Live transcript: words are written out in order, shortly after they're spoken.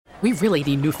We really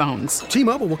need new phones.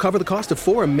 T-Mobile will cover the cost of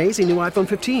 4 amazing new iPhone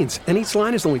 15s, and each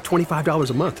line is only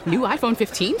 $25 a month. New iPhone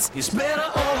 15s? It's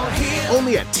better over here.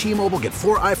 Only at T-Mobile, get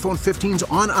 4 iPhone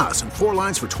 15s on us and 4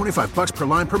 lines for $25 per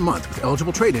line per month with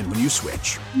eligible trade-in when you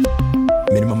switch.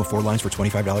 Minimum of 4 lines for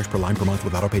 $25 per line per month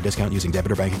with autopay discount using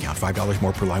debit or bank account. $5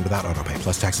 more per line without autopay,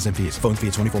 plus taxes and fees. Phone fee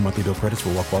at 24 monthly bill credits for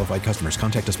well-qualified customers.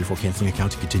 Contact us before canceling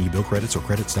account to continue bill credits or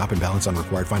credit stop and balance on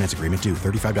required finance agreement due.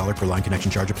 $35 per line connection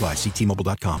charge applies. See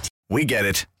T-Mobile.com. We get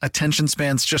it. Attention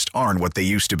spans just aren't what they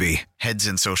used to be. Heads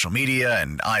in social media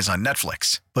and eyes on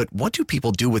Netflix. But what do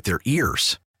people do with their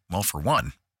ears? Well, for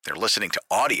one, they're listening to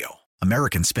audio.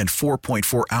 Americans spend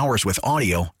 4.4 hours with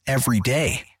audio every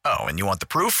day. Oh, and you want the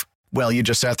proof? Well, you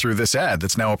just sat through this ad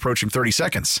that's now approaching 30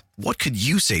 seconds. What could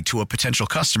you say to a potential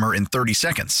customer in 30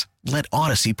 seconds? Let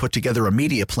Odyssey put together a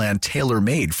media plan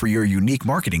tailor-made for your unique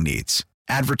marketing needs.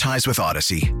 Advertise with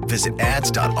Odyssey. Visit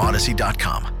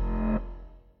ads.odyssey.com.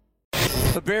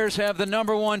 The Bears have the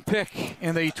number 1 pick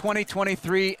in the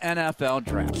 2023 NFL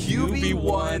Draft.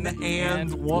 QB1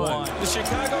 and 1. The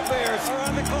Chicago Bears are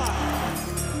on the clock.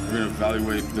 We're going to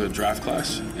evaluate the draft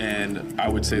class, and I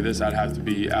would say this, I'd have to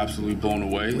be absolutely blown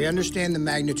away. We understand the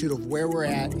magnitude of where we're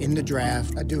at in the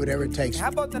draft. I'd do whatever it takes. How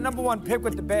about the number 1 pick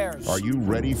with the Bears? Are you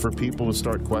ready for people to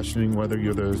start questioning whether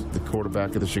you're the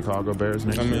quarterback of the Chicago Bears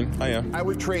next year? I am. I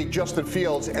would trade Justin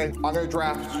Fields, and I'm going to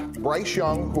draft Bryce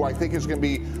Young, who I think is going to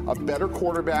be a better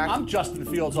quarterback. I'm Justin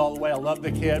Fields all the way. I love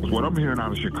the kid. What I'm hearing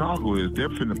out of Chicago is they're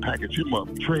finna package him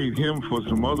up, trade him for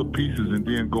some other pieces, and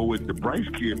then go with the Bryce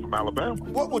kid from Alabama.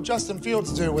 What will Justin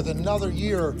Fields do with another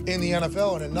year in the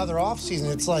NFL and another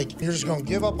offseason? It's like, you're just going to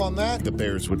give up on that? The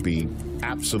Bears would be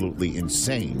absolutely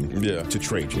insane to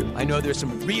trade you. I know there's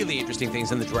some really interesting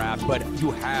things in the draft, but you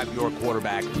have your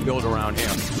quarterback built around him.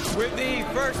 With the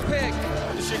first pick,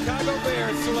 the Chicago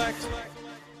Bears select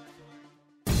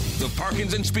The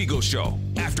Parkins and Spiegel Show,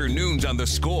 afternoons on The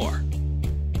Score.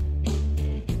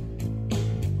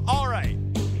 All right,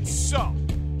 so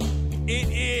it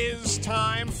is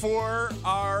time for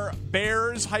our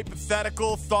Bears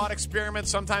hypothetical thought experiment.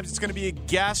 Sometimes it's going to be a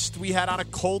guest. We had on a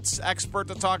Colts expert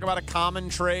to talk about a common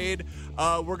trade.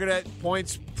 We're going to, at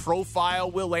points, profile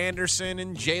Will Anderson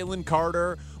and Jalen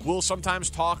Carter. We'll sometimes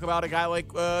talk about a guy like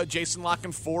Jason La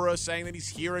Canfora saying that he's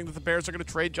hearing that the Bears are going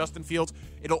to trade Justin Fields.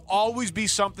 It'll always be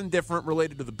something different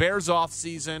related to the Bears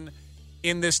offseason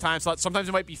in this time slot. Sometimes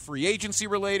it might be free agency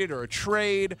related or a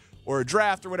trade or a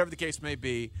draft or whatever the case may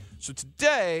be. So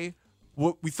today,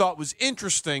 what we thought was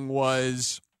interesting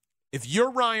was if you're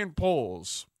Ryan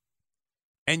Poles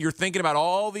and you're thinking about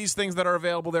all these things that are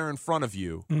available there in front of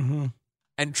you,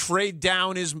 and trade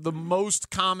down is the most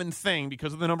common thing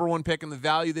because of the number 1 pick and the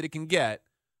value that it can get,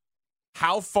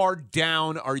 how far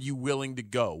down are you willing to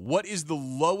go? What is the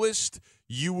lowest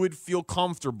you would feel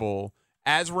comfortable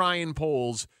as Ryan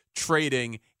Poles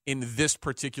trading in this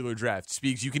particular draft?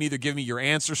 Speaks, you can either give me your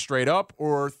answer straight up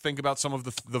or think about some of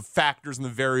the factors and the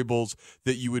variables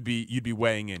that you'd be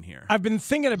weighing in here. I've been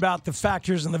thinking about the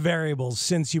factors and the variables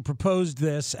since you proposed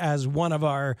this as one of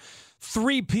our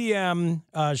 3 p.m.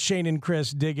 Shane and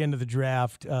Chris dig into the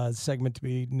draft segment to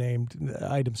be named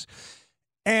items.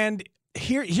 And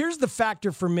here's the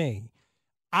factor for me.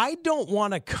 I don't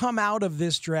want to come out of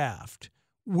this draft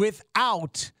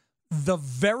without the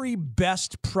very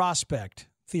best prospect,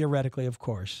 theoretically, of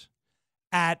course,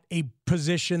 at a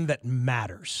position that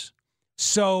matters.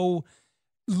 So,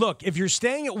 look, if you're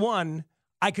staying at 1,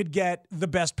 I could get the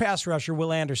best pass rusher,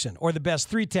 Will Anderson, or the best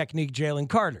 3 technique, Jalen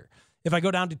Carter. If I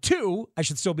go down to 2, I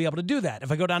should still be able to do that.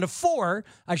 If I go down to 4,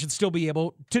 I should still be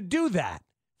able to do that,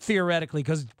 theoretically,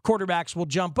 because quarterbacks will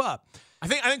jump up. I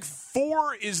think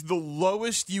 4 is the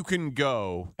lowest you can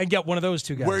go. And get one of those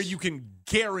 2 guys. Where you can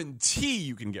guarantee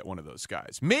you can get one of those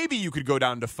guys. Maybe you could go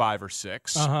down to 5 or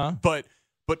 6, but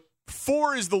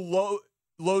 4 is the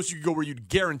lowest you could go where you'd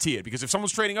guarantee it. Because if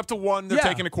someone's trading up to 1, they're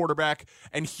taking a quarterback,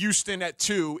 and Houston at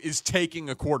 2 is taking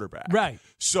a quarterback. Right.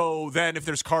 So then if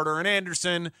there's Carter and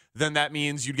Anderson, then that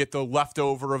means you'd get the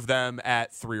leftover of them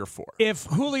at 3 or 4. If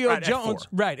Julio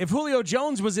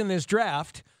Jones was in this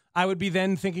draft, I would be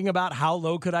then thinking about how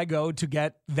low could I go to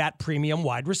get that premium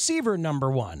wide receiver number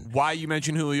 1. Why you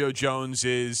mention Julio Jones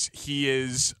is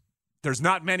there's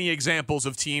not many examples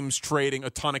of teams trading a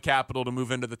ton of capital to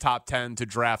move into the top 10 to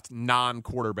draft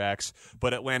non-quarterbacks,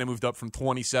 but Atlanta moved up from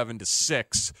 27 to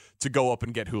 6 to go up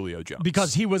and get Julio Jones.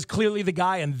 Because he was clearly the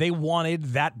guy, and they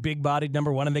wanted that big-bodied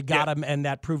number 1, and they got him, and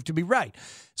that proved to be right.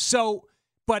 So,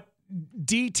 but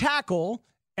D-tackle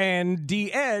and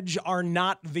D-edge are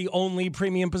not the only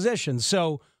premium positions.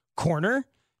 So corner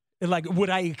Like, would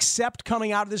I accept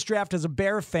coming out of this draft as a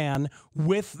Bear fan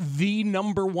with the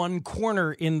number one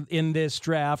corner in this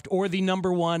draft or the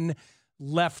number one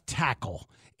left tackle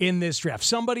in this draft?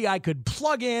 Somebody I could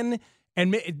plug in,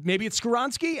 and maybe it's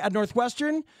Skoronski at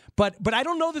Northwestern, but I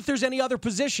don't know that there's any other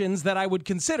positions that I would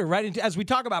consider, right? And as we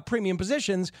talk about premium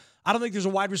positions, I don't think there's a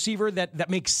wide receiver that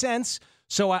makes sense.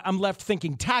 So I'm left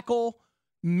thinking tackle,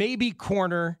 maybe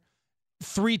corner,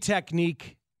 3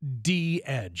 technique, D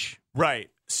edge. Right.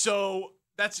 So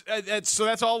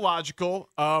that's all logical.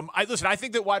 I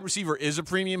think that wide receiver is a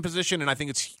premium position, and I think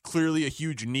it's clearly a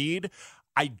huge need.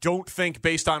 I don't think,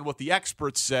 based on what the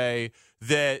experts say,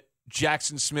 that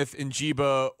Jackson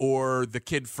Smith-Njigba or the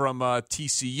kid from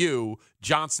TCU,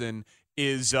 Johnson,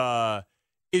 is the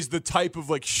type of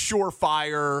like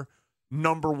surefire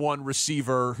number one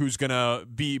receiver who's going to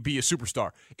be a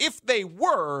superstar. If they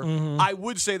were, I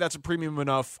would say that's a premium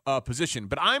enough position.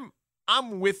 But I'm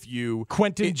with you.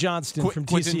 Quentin Johnston from TCU.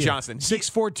 Quentin Johnston.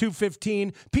 6'4",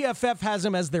 215. PFF has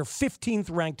him as their 15th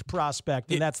ranked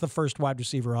prospect, and that's the first wide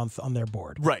receiver on their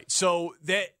board. Right. So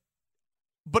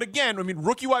but again, I mean,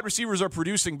 rookie wide receivers are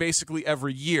producing basically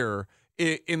every year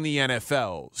in the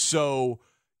NFL. So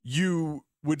you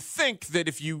would think that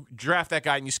if you draft that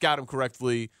guy and you scout him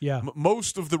correctly,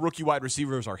 most of the rookie wide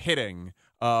receivers are hitting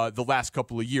the last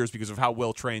couple of years because of how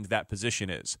well trained that position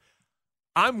is.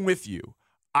 I'm with you.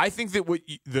 I think that what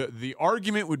the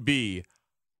argument would be,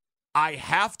 I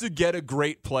have to get a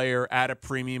great player at a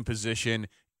premium position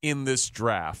in this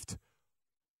draft.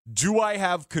 Do I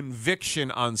have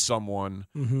conviction on someone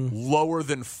lower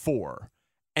than 4?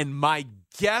 And my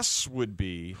guess would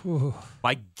be,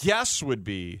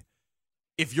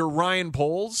 if you're Ryan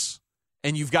Poles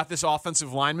and you've got this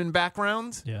offensive lineman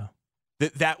background,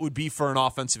 that would be for an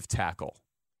offensive tackle.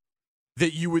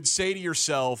 That you would say to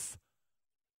yourself,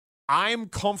 I'm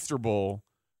comfortable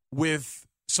with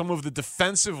some of the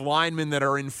defensive linemen that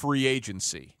are in free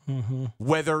agency,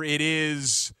 whether it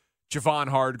is Javon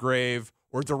Hargrave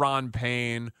or Daron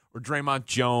Payne or Draymond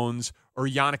Jones or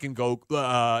Yannick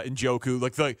Njoku,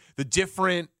 like the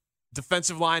different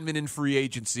defensive linemen in free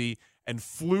agency, and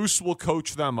Flus will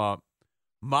coach them up.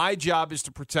 My job is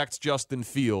to protect Justin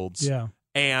Fields,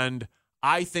 and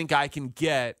I think I can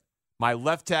get my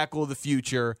left tackle of the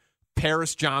future,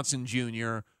 Paris Johnson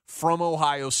Jr., from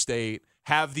Ohio State,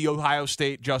 have the Ohio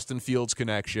State Justin Fields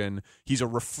connection. He's a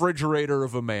refrigerator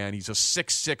of a man. He's a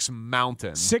 6'6"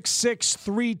 mountain. 6'6",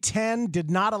 310,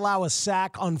 did not allow a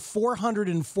sack on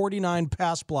 449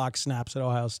 pass block snaps at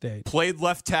Ohio State. Played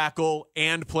left tackle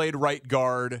and played right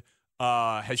guard.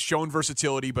 Has shown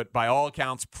versatility, but by all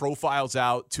accounts profiles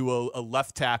out to a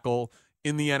left tackle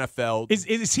in the NFL.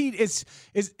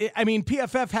 PFF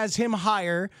has him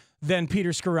higher than Peter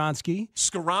Skoronski.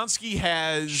 Skoronski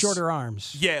has shorter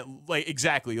arms. Yeah,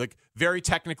 exactly. Like very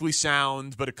technically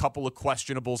sound, but a couple of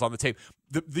questionables on the tape.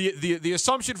 The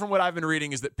assumption from what I've been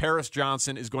reading is that Paris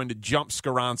Johnson is going to jump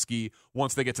Skoronski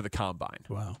once they get to the combine.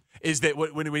 Wow. Is that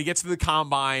when he gets to the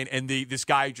combine and this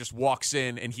guy just walks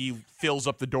in and he fills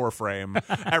up the door frame,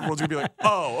 everyone's going to be like,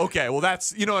 oh, okay, well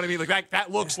that's, you know what I mean? Like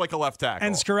that looks like a left tackle.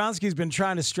 And Skoronski's been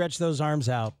trying to stretch those arms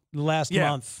out the last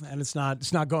month, and it's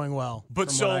not going well, from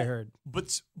what I heard.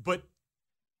 But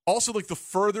also, like, the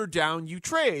further down you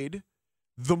trade,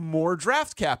 the more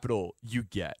draft capital you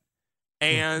get.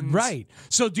 And right.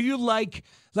 So do you like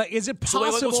is it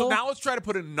possible? So now let's try to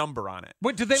put a number on it.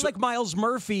 What, do they like Miles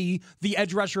Murphy, the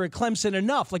edge rusher at Clemson,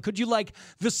 enough? Like, could you like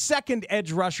the second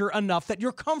edge rusher enough that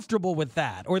you're comfortable with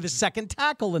that? Or the second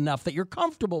tackle enough that you're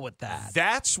comfortable with that?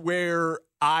 That's where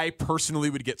I personally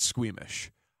would get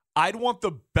squeamish. I'd want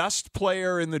the best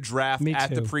player in the draft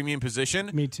at the premium position.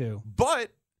 Me too.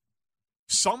 But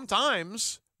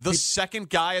sometimes the second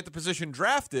guy at the position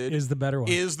drafted is the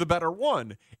better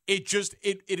one.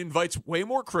 It invites way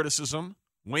more criticism,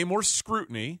 way more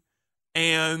scrutiny,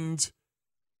 and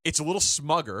it's a little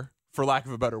smugger, for lack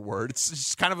of a better word. It's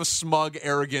just kind of a smug,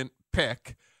 arrogant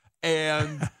pick.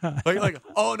 And like,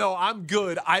 oh no, I'm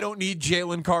good. I don't need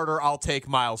Jalen Carter. I'll take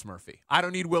Miles Murphy. I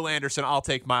don't need Will Anderson. I'll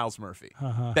take Miles Murphy.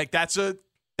 Like that's a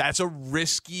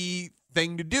risky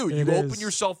thing to do. You open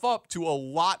yourself up to a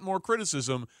lot more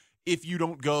criticism if you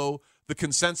don't go the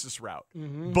consensus route.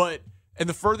 But and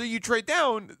the further you trade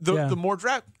down, the more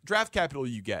draft capital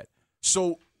you get.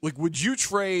 So like, would you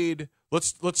trade?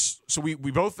 Let's. So we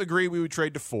both agree we would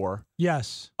trade to 4.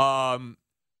 Yes.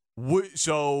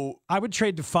 So I would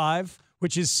trade to 5,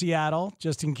 which is Seattle,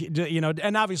 just in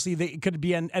and obviously it could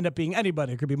be end up being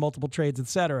anybody. It could be multiple trades,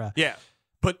 etc. Yeah,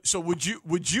 but so would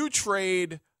you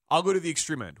trade? I'll go to the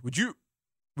extreme end. Would you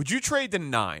trade to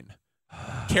 9?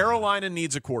 Carolina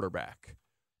needs a quarterback.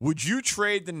 Would you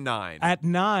trade the 9? At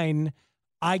 9,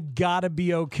 I got to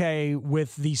be okay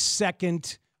with the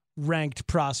second ranked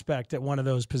prospect at one of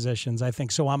those positions, I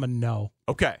think. So I'm a no.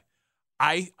 Okay.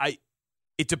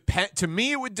 To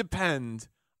me, it would depend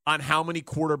on how many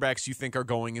quarterbacks you think are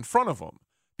going in front of them.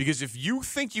 Because if you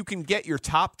think you can get your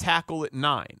top tackle at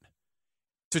 9,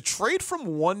 to trade from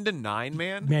 1 to 9,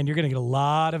 man, you're going to get a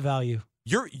lot of value.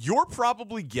 You're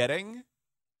probably getting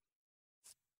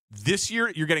this year.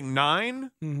 You're getting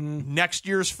 9, next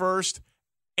year's first,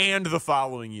 and the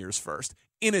following year's first,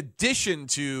 in addition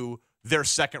to their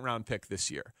second-round pick this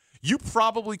year. You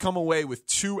probably come away with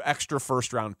 2 extra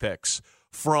first-round picks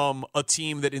from a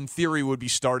team that, in theory, would be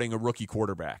starting a rookie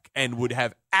quarterback and would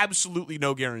have absolutely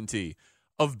no guarantee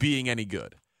of being any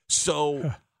good.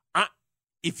 So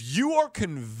if you are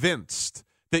convinced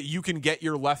that you can get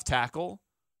your left tackle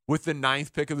with the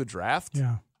 9th pick of the draft,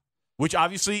 which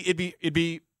obviously it'd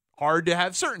be hard to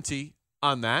have certainty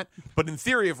on that, but in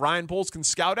theory, if Ryan Poles can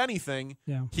scout anything,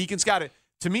 he can scout it.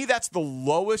 To me, that's the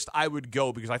lowest I would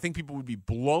go because I think people would be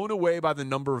blown away by the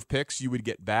number of picks you would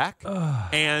get back,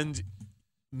 and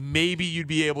maybe you'd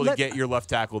be able to get your left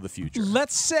tackle of the future.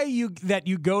 Let's say that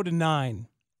you go to 9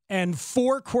 and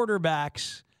 4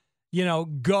 quarterbacks,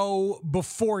 go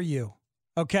before you.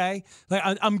 Okay, like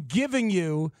I'm giving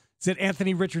you. Is it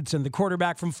Anthony Richardson, the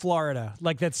quarterback from Florida?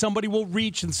 Like that somebody will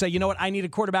reach and say, you know what, I need a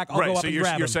quarterback. I'll go up and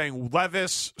grab him. You're saying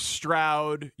Levis,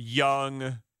 Stroud,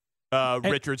 Young,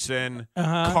 Richardson,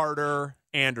 Carter,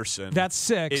 Anderson. That's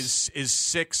 6. Is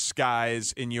 6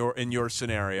 guys in your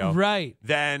scenario, right?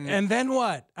 Then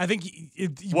what? I think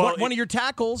one of your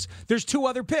tackles. There's 2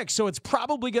 other picks, so it's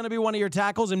probably going to be one of your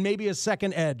tackles and maybe a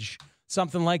second edge,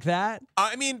 something like that.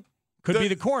 I mean. Could be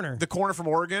the corner. The corner from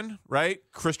Oregon, right?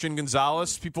 Christian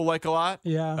Gonzalez, people like a lot.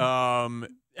 Yeah.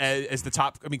 As the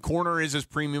top, corner is as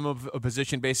premium of a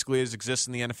position basically as exists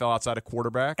in the NFL outside of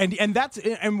quarterback.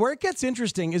 And where it gets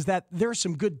interesting is that there are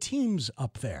some good teams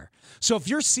up there. So if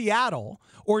you're Seattle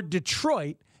or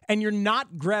Detroit and you're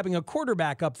not grabbing a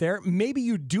quarterback up there, maybe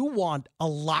you do want a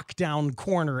lockdown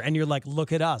corner and you're like,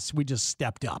 look at us, we just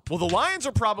stepped up. Well, the Lions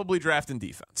are probably drafting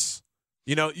defense.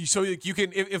 So you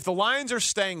can if the Lions are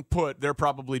staying put, they're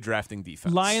probably drafting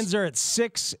defense. Lions are at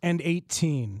 6 and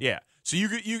 18. Yeah. So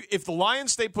you if the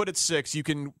Lions stay put at 6, you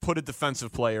can put a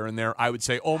defensive player in there. I would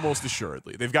say almost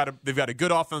assuredly. They've got a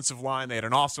good offensive line. They had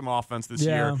an awesome offense this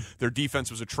year. Their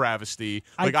defense was a travesty.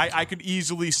 I could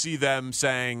easily see them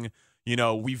saying,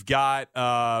 we've got.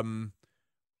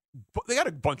 They got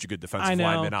a bunch of good defensive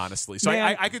linemen, honestly. So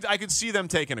I could see them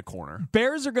taking a corner.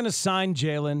 Bears are going to sign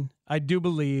Jalen, I do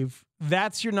believe.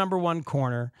 That's your number 1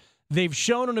 corner. They've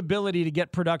shown an ability to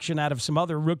get production out of some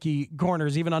other rookie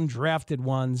corners, even undrafted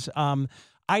ones.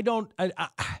 I don't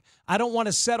want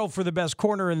to settle for the best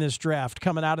corner in this draft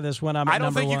coming out of this when I'm at number 1. I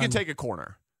don't think you can take a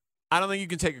corner.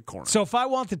 So if I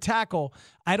want the tackle,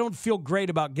 I don't feel great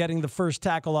about getting the first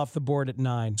tackle off the board at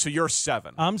 9. So you're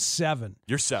 7. I'm 7.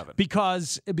 You're 7.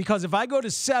 Because if I go to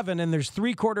 7 and there's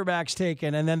 3 quarterbacks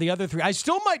taken and then the other 3, I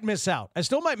still might miss out.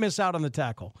 On the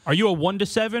tackle. Are you a 1 to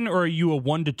 7 or are you a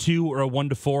 1 to 2 or a 1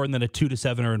 to 4 and then a 2 to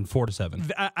 7 or a 4 to 7?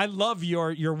 I love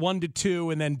your 1 to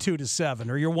 2 and then 2 to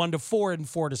 7 or your 1 to 4 and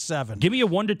 4 to 7. Give me a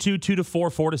 1 to 2, 2 to 4,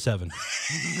 4 to 7.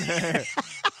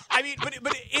 But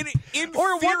in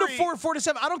or theory, 1 to 4, 4 to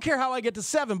 7. I don't care how I get to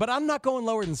 7, but I'm not going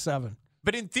lower than 7.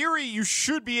 But in theory, you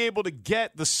should be able to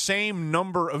get the same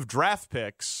number of draft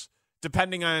picks.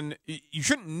 Depending on, you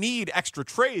shouldn't need extra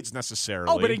trades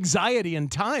necessarily. Oh, but anxiety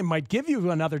and time might give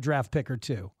you another draft pick or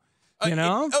 2.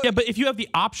 Yeah, but if you have the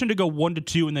option to go 1 to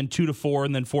 2 and then 2 to 4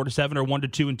 and then 4 to 7 or 1 to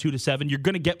 2 and 2 to 7, you're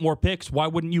going to get more picks. Why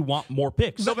wouldn't you want more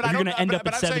picks? No, but you're going to end up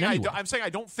at 7 anyway. I'm saying I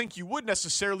don't think you would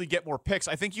necessarily get more picks.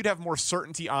 I think you'd have more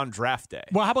certainty on draft day.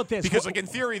 Well, how about this? Because, in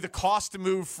theory, the cost to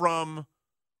move from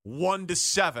 1 to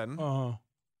 7,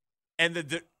 and then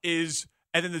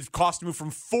the cost to move from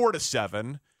 4 to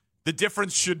 7. The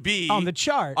difference should be on the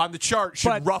chart.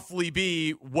 Should roughly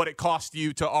be what it cost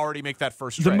you to already make that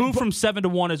first The trade. move from 7 to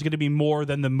 1 is going to be more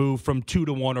than the move from 2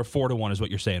 to 1 or 4 to 1 is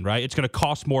what you're saying, right? It's going to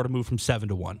cost more to move from 7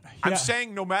 to 1. I'm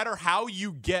saying no matter how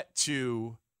you get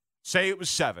to, say it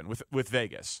was 7 with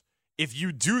Vegas, if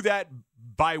you do that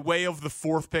by way of the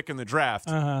 4th pick in the draft,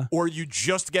 or you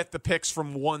just get the picks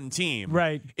from one team,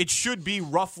 right? It should be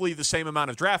roughly the same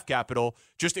amount of draft capital,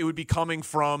 just it would be coming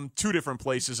from 2 different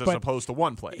places as opposed to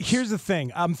one place. Here's the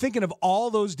thing. I'm thinking of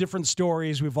all those different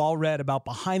stories we've all read about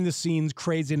behind-the-scenes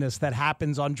craziness that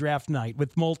happens on draft night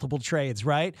with multiple trades,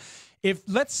 right? If,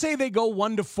 let's say they go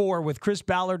 1 to 4 with Chris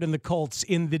Ballard and the Colts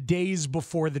in the days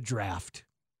before the draft.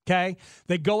 Okay?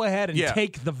 They go ahead and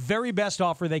take the very best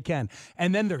offer they can.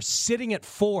 And then they're sitting at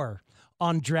 4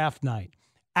 on draft night.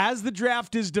 As the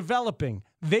draft is developing,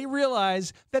 they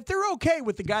realize that they're okay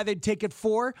with the guy they'd take at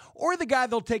 4 or the guy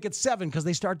they'll take at 7 because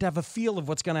they start to have a feel of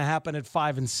what's going to happen at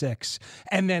 5 and 6.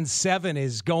 And then 7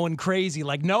 is going crazy.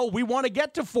 Like, no, we want to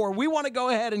get to 4. We want to go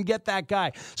ahead and get that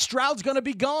guy. Stroud's going to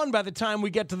be gone by the time we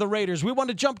get to the Raiders. We want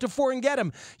to jump to 4 and get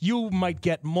him. You might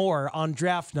get more on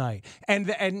draft night.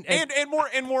 And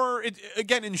more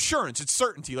again, insurance. It's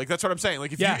certainty. Like, that's what I'm saying.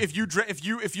 Like, if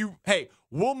you hey,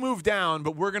 we'll move down,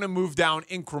 but we're going to move down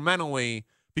incrementally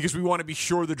because we want to be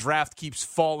sure the draft keeps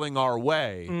falling our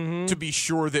way to be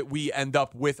sure that we end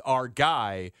up with our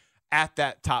guy at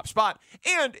that top spot.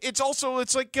 And it's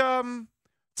like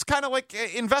it's kind of like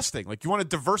investing. Like, you want to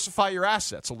diversify your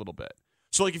assets a little bit.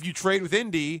 So, like, if you trade with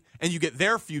Indy and you get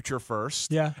their future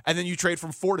first, and then you trade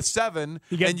from 4 to 7,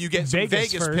 and you get some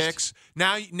Vegas picks,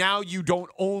 now you don't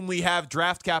only have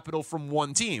draft capital from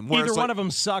one team. Either one of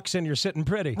them sucks and you're sitting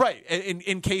pretty. Right.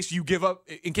 In case you give up,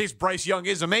 in case Bryce Young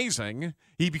is amazing,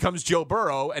 he becomes Joe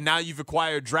Burrow, and now you've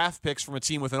acquired draft picks from a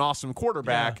team with an awesome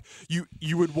quarterback. Yeah.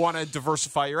 You would want to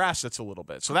diversify your assets a little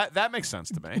bit. So that makes sense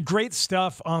to me. Great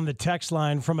stuff on the text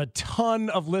line from a ton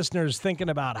of listeners thinking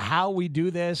about how we do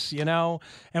this,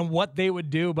 and what they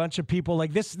would do. A bunch of people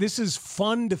like this. This is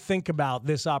fun to think about,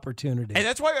 this opportunity. And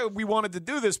that's why we wanted to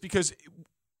do this because,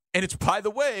 and it's, by the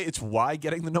way, it's why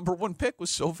getting the number 1 pick was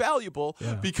so valuable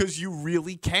because you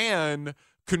really can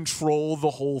control the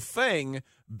whole thing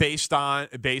based on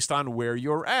where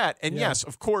you're at. And yes,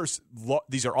 of course,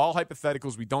 these are all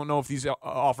hypotheticals. We don't know if these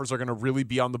offers are going to really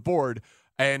be on the board,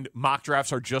 and mock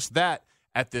drafts are just that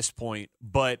at this point.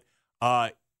 But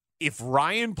if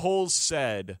Ryan Poles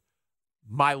said,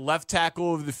 my left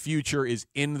tackle of the future is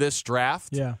in this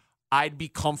draft, I'd be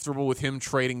comfortable with him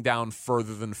trading down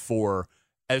further than 4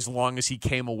 as long as he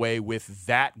came away with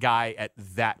that guy at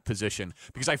that position.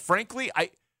 Because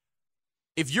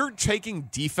if you're taking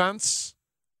defense,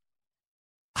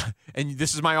 and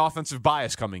this is my offensive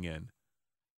bias coming in,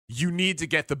 you need to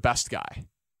get the best guy.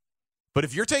 But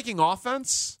if you're taking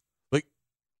offense, like,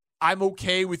 I'm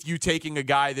okay with you taking a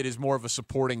guy that is more of a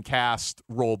supporting cast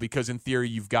role because in theory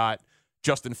you've got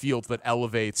Justin Fields that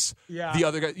elevates the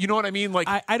other guy. You know what I mean? Like,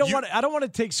 I don't want to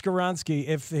take Skoronski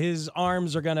if his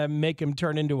arms are going to make him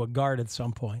turn into a guard at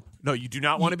some point. No, you do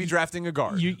not want to be drafting a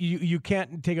guard. You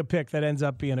can't take a pick that ends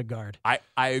up being a guard. I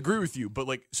agree with you, but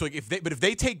if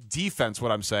they take defense,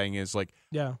 what I'm saying is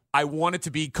I want it to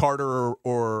be Carter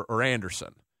or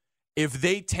Anderson. If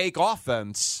they take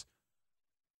offense,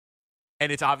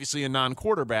 and it's obviously a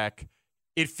non-quarterback,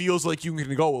 it feels like you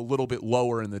can go a little bit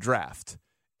lower in the draft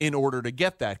in order to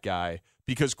get that guy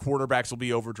because quarterbacks will be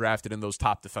overdrafted and those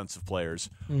top defensive players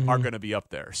are going to be up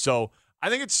there. So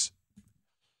I think it's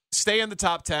stay in the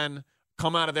top 10,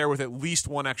 come out of there with at least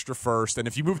 1 extra first. And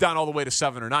if you move down all the way to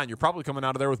 7 or 9, you're probably coming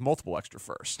out of there with multiple extra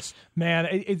firsts. Man,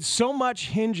 it's so much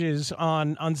hinges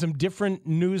on some different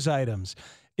news items.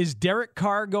 Is Derek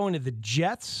Carr going to the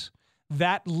Jets?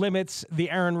 That limits the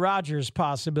Aaron Rodgers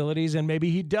possibilities, and maybe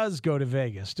he does go to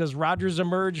Vegas. Does Rodgers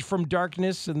emerge from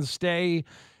darkness and stay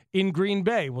in Green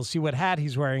Bay? We'll see what hat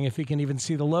he's wearing, if he can even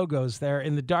see the logos there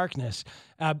in the darkness.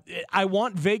 I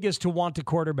want Vegas to want a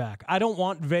quarterback. I don't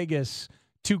want Vegas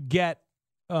to get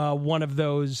one of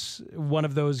those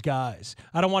guys.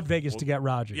 I don't want Vegas to get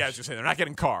Rodgers. Yeah, I was going to say, they're not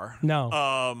getting Carr.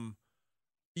 No.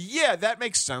 Yeah, that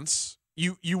makes sense.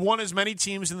 You want as many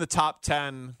teams in the top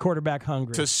 10 quarterback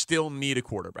hungry to still need a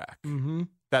quarterback. Mm-hmm.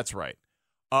 That's right.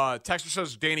 Texter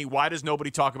says, Danny, why does nobody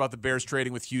talk about the Bears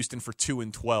trading with Houston for 2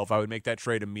 and 12? I would make that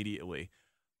trade immediately.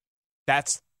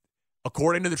 That's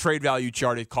according to the trade value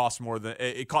chart. It costs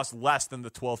less than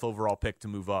the 12th overall pick to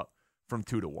move up from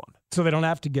 2 to 1. So they don't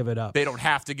have to give it up. They don't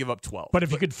have to give up 12. But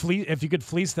if you could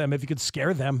fleece them, if you could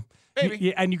scare them,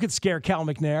 maybe, and you could scare Cal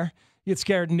McNair. You'd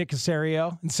scare Nick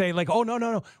Caserio and say, like, oh,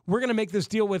 no, we're going to make this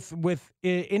deal with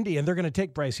Indy, and they're going to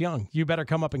take Bryce Young. You better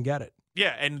come up and get it.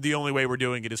 Yeah, and the only way we're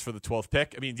doing it is for the 12th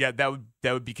pick. I mean, yeah,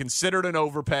 that would be considered an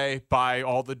overpay by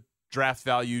all the draft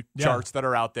value charts that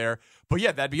are out there. But,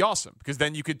 yeah, that'd be awesome because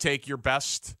then you could take your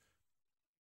best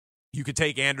 – you could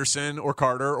take Anderson or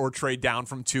Carter or trade down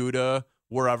from 2 to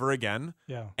wherever again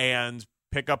and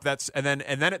pick up that – and then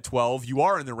at 12, you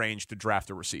are in the range to draft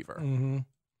a receiver. Mm-hmm.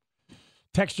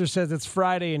 Texture says it's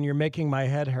Friday and you're making my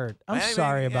head hurt. I'm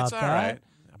sorry about that. Right.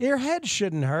 Your head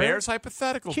shouldn't hurt. Bears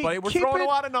hypotheticals, buddy. We're throwing a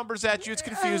lot of numbers at you. It's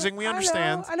confusing. We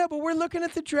understand. I know, but we're looking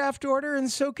at the draft order, and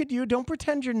so could you. Don't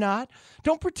pretend you're not.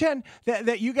 Don't pretend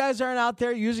that you guys aren't out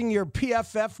there using your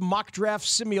PFF mock draft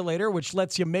simulator, which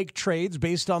lets you make trades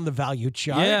based on the value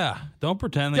chart. Yeah, don't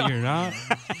pretend that you're not.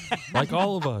 Like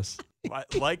all of us.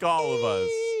 Like all of us.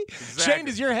 Exactly. Shane,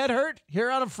 does your head hurt here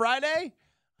on a Friday?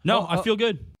 No, I feel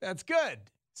good. That's good.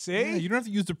 See? Yeah, you don't have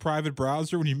to use the private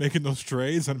browser when you're making those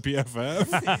trades on PFF.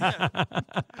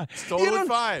 It's totally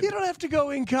fine. You don't have to go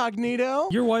incognito.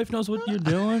 Your wife knows what you're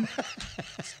doing.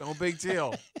 It's no big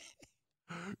deal.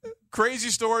 Crazy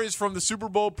stories from the Super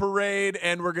Bowl parade,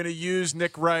 and we're going to use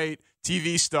Nick Wright,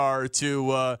 TV star,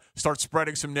 to start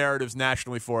spreading some narratives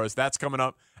nationally for us. That's coming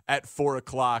up at 4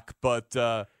 o'clock, but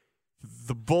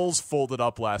the Bulls folded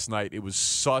up last night. It was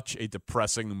such a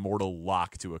depressing mortal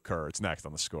lock to occur. It's next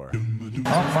on The Score.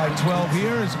 Up by 12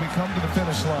 here as we come to the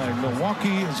finish line. Milwaukee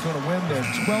is going to win their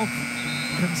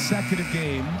 12th consecutive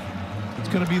game. It's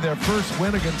going to be their first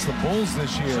win against the Bulls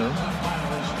this year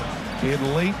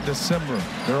in late December.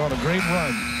 They're on a great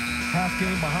run. Half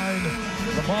game behind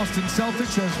the Boston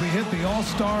Celtics as we hit the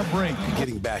All-Star break.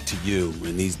 Getting back to you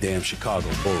and these damn Chicago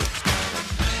Bulls.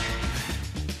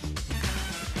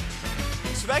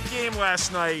 So that game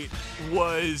last night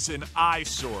was an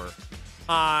eyesore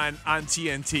on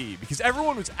TNT because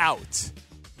everyone was out.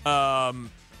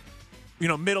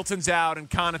 Middleton's out and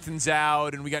Connaughton's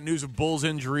out, and we got news of Bulls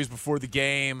injuries before the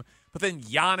game. But then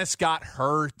Giannis got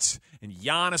hurt, and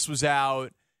Giannis was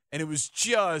out, and it was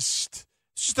just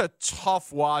a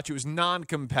tough watch. It was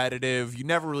non-competitive. You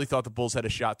never really thought the Bulls had a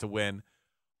shot to win.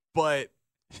 But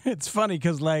it's funny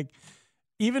because,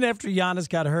 even after Giannis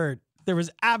got hurt, there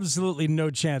was absolutely no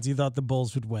chance he thought the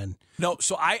Bulls would win. No,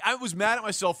 so I was mad at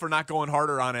myself for not going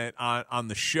harder on it on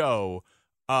the show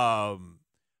because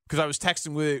I was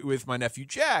texting with my nephew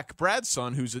Jack, Brad's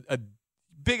son, who's a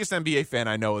biggest NBA fan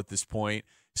I know at this point,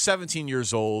 17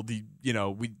 years old. He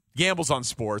gambles on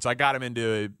sports. I got him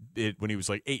into it when he was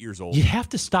 8 years old. You have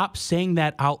to stop saying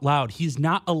that out loud. He's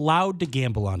not allowed to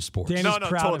gamble on sports. Danny's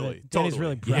proud of it. Danny's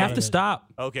really proud of it. You have to stop.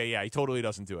 Okay, yeah, he totally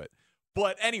doesn't do it.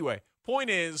 But anyway, point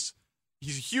is,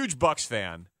 he's a huge Bucks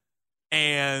fan,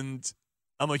 and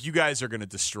I'm like, you guys are going to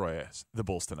destroy us, the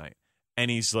Bulls tonight. And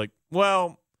he's like,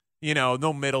 well,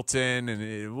 no Middleton,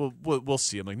 and we'll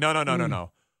see. I'm like,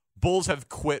 no. Bulls have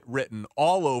quit written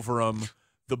all over them.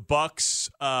 The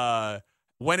Bucks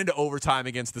went into overtime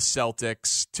against the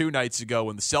Celtics 2 nights ago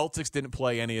when the Celtics didn't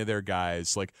play any of their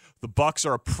guys. The Bucks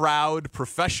are a proud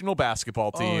professional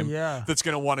basketball team that's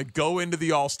going to want to go into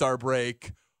the All-Star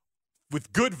break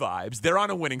with good vibes. They're on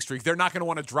a winning streak. They're not going to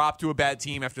want to drop to a bad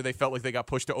team after they felt like they got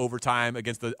pushed to overtime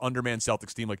against the undermanned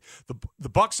Celtics team. The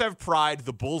Bucks have pride.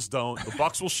 The Bulls don't. The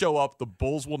Bucks will show up. The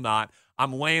Bulls will not.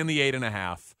 I'm laying the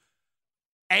 8.5.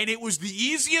 And it was the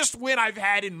easiest win I've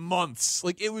had in months.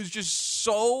 It was just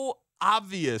so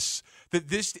obvious that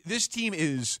this team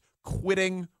is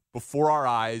quitting before our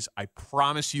eyes. I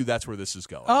promise you that's where this is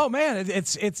going. Oh, man,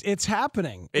 it's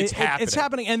happening. It's happening. It's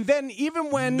happening. And then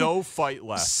even when no fight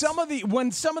left.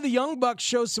 When some of the young Bucks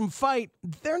show some fight,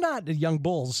 they're not the young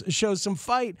Bulls show some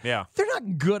fight. Yeah. They're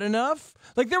not good enough.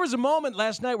 There was a moment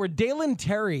last night where Dalen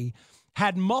Terry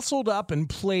had muscled up and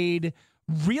played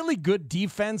really good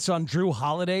defense on Drew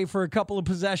Holiday for a couple of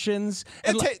possessions.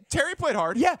 And Terry played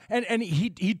hard. Yeah, and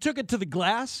he took it to the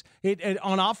glass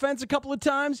on offense a couple of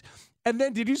times. And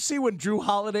then did you see when Drew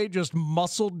Holiday just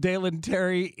muscled Dalen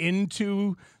Terry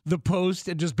into the post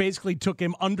and just basically took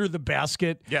him under the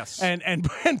basket? Yes. And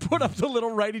put up the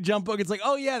little righty jump hook. It's like,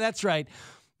 oh, yeah, that's right.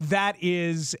 That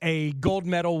is a gold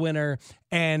medal winner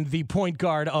and the point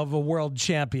guard of a world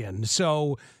champion.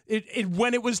 So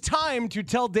when it was time to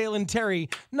tell Dalen Terry,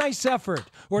 nice effort,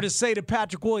 or to say to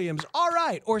Patrick Williams, all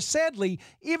right, or sadly,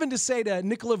 even to say to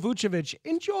Nikola Vucevic,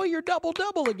 enjoy your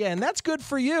double-double again. That's good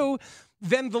for you.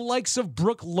 Then the likes of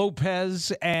Brooke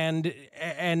Lopez and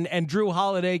Drew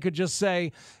Holiday could just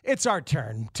say, it's our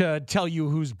turn to tell you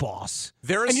who's boss.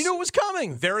 And you knew it was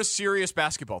coming. They're a serious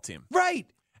basketball team. Right.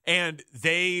 And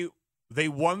they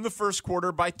won the first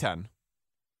quarter by 10,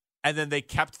 and then they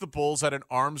kept the Bulls at an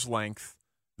arm's length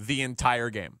the entire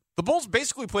game. The Bulls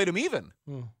basically played them even,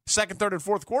 second, third, and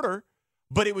fourth quarter,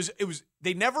 but it was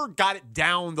they never got it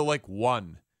down to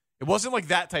 1. It wasn't like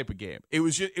that type of game. It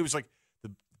was like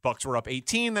the Bucks were up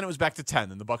 18, then it was back to 10.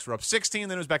 Then the Bucks were up 16,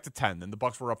 then it was back to 10. Then the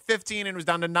Bucks were up 15, and it was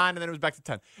down to 9, and then it was back to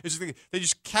 10. They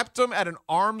just kept them at an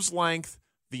arm's length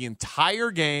the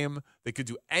entire game. They could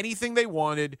do anything they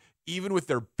wanted, even with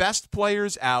their best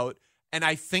players out. And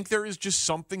I think there is just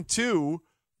something to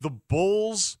the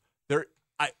Bulls.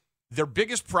 Their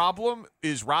biggest problem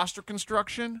is roster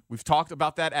construction. We've talked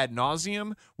about that ad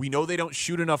nauseum. We know they don't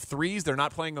shoot enough threes. They're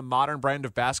not playing a modern brand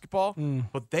of basketball.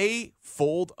 But they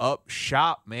fold up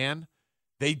shop, man.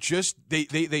 They just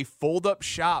they fold up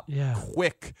shop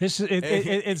quick.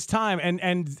 It's time.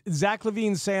 And Zach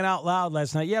LaVine saying out loud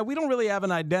last night, we don't really have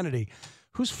an identity.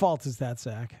 Whose fault is that,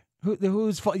 Zach?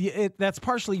 Whose fault? That's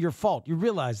partially your fault. You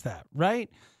realize that, right?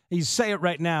 You say it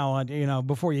right now,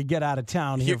 before you get out of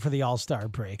town here for the All-Star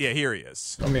break. Yeah, here he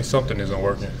is. I mean, something isn't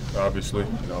working, obviously.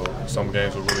 Some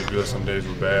games were really good, some days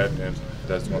were bad, and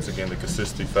that's, once again, the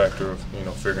consistency factor of,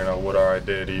 figuring out what our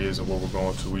identity is and what we're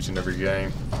going to each and every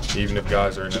game. Even if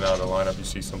guys are in and out of the lineup, you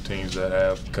see some teams that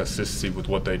have consistency with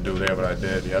what they do. They have an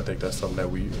identity. I think that's something that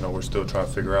we're still trying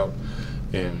to figure out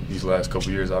in these last couple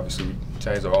of years. Obviously, we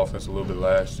changed our offense a little bit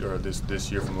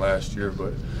this year from last year,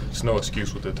 but it's no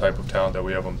excuse with the type of talent that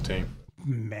we have on the team.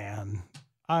 Man,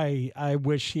 I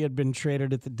wish he had been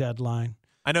traded at the deadline.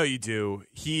 I know you do.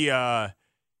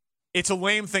 It's a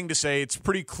lame thing to say. It's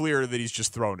pretty clear that he's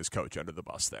just throwing his coach under the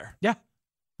bus there. Yeah.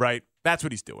 Right? That's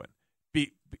what he's doing.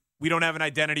 We don't have an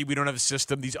identity. We don't have a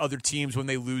system. These other teams, when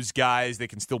they lose guys, they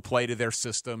can still play to their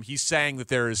system. He's saying that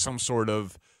there is some sort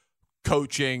of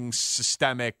coaching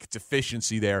systemic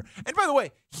deficiency there. And by the way,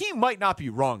 he might not be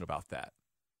wrong about that.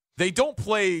 They don't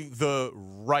play the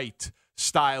right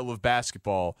style of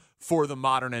basketball for the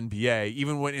modern NBA,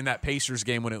 even when in that Pacers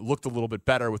game when it looked a little bit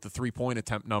better with the three-point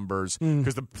attempt numbers.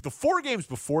 Because the 4 games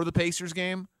before the Pacers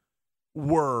game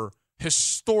were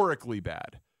historically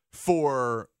bad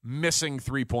for missing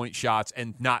three-point shots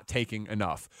and not taking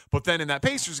enough. But then in that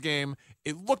Pacers game,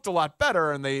 it looked a lot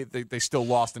better, and they still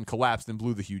lost and collapsed and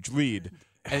blew the huge lead.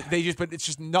 And but it's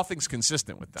just nothing's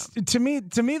consistent with them. To me,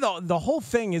 the whole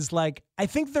thing is like, I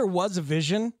think there was a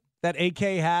vision that AK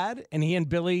had, and he and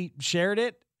Billy shared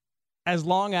it, as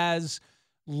long as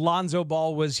Lonzo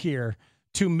Ball was here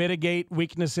to mitigate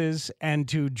weaknesses and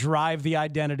to drive the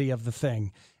identity of the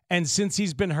thing. And since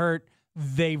he's been hurt,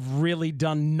 they've really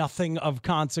done nothing of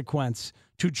consequence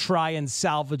to try and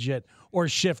salvage it or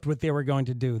shift what they were going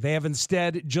to do. They have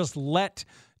instead just let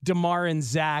DeMar and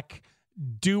Zach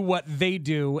do what they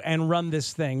do and run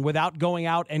this thing without going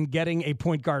out and getting a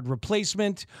point guard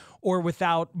replacement or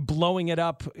without blowing it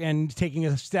up and taking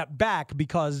a step back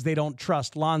because they don't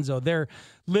trust Lonzo. They're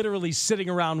literally sitting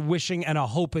around wishing and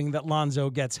hoping that Lonzo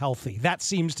gets healthy. That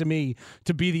seems to me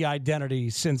to be the identity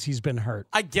since he's been hurt.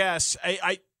 I guess.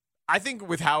 I think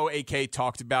with how AK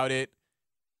talked about it,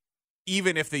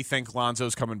 even if they think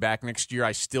Lonzo's coming back next year,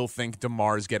 I still think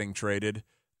DeMar's getting traded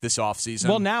this offseason.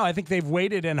 Well, now I think they've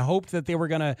waited and hoped that they were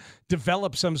going to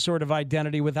develop some sort of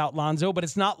identity without Lonzo, but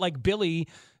it's not like Billy.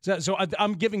 So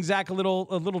I'm giving Zach a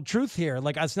little truth here.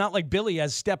 Like, it's not like Billy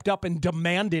has stepped up and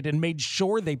demanded and made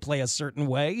sure they play a certain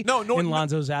way in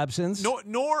Lonzo's absence.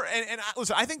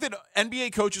 Listen, I think that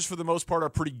NBA coaches for the most part are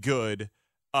pretty good,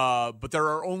 but there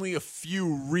are only a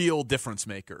few real difference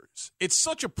makers. It's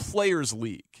such a players'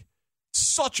 league.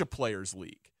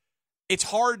 It's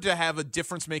hard to have a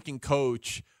difference-making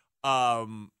coach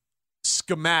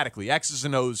schematically, X's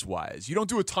and O's wise. You don't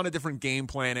do a ton of different game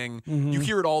planning. You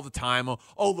hear it all the time.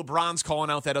 Oh, LeBron's calling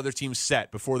out that other team's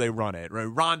set before they run it. Right?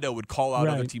 Rondo would call out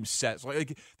other team's sets.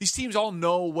 Like, these teams all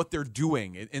know what they're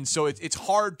doing. And so it's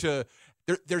hard to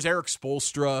there's Eric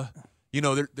Spoelstra.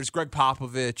 There's Greg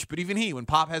Popovich, but even when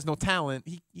Pop has no talent,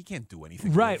 he can't do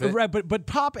anything. Right. But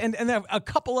Pop and a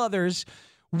couple others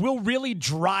will really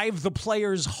drive the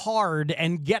players hard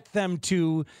and get them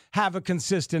to have a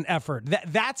consistent effort.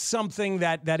 That's something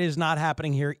that is not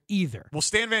happening here either. Well,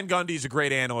 Stan Van Gundy is a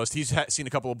great analyst. He's seen a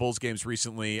couple of Bulls games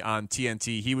recently on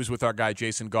TNT. He was with our guy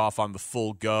Jason Goff on the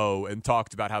Full Go and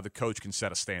talked about how the coach can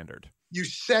set a standard. You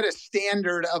set a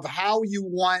standard of how you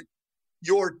want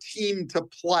your team to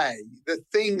play, the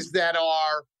things that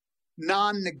are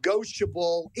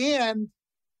non-negotiable and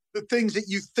the things that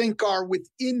you think are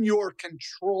within your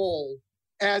control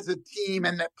as a team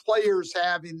and that players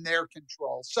have in their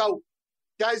control. So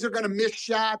guys are going to miss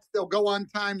shots. They'll go on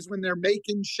times when they're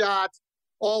making shots,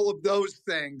 all of those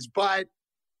things. But,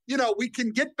 we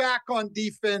can get back on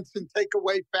defense and take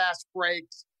away fast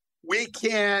breaks. We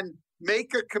can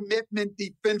make a commitment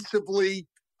defensively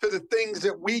to the things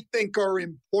that we think are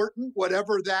important,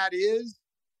 whatever that is.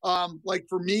 Like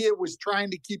for me, it was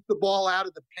trying to keep the ball out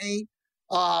of the paint.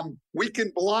 We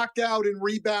can block out and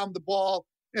rebound the ball.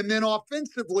 And then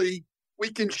offensively, we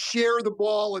can share the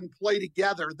ball and play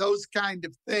together, those kind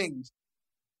of things.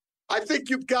 I think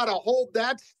you've got to hold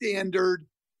that standard,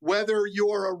 whether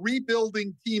you're a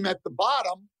rebuilding team at the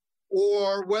bottom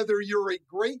or whether you're a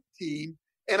great team.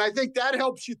 And I think that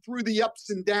helps you through the ups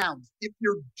and downs. If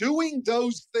you're doing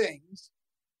those things,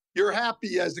 you're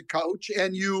happy as a coach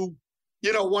and you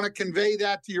want to convey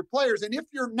that to your players. And if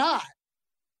you're not,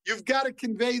 you've got to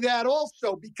convey that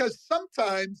also, because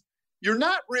sometimes you're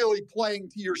not really playing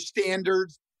to your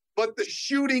standards, but the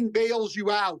shooting bails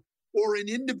you out or an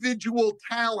individual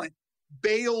talent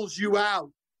bails you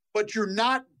out, but you're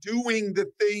not doing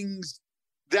the things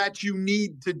that you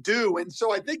need to do. And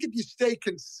so I think if you stay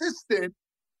consistent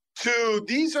to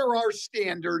these are our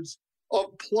standards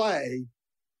of play,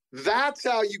 that's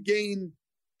how you gain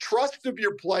trust of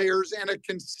your players and a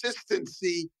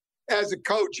consistency as a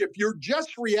coach. If you're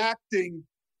just reacting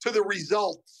to the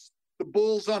results, the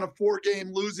Bulls on a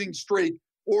 4-game losing streak,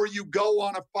 or you go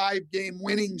on a 5-game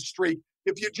winning streak,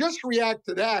 if you just react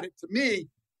to that, to me,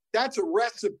 that's a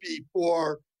recipe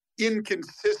for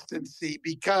inconsistency,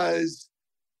 because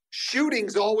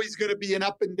shooting's always going to be an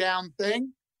up and down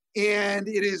thing. And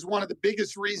it is one of the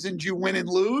biggest reasons you win and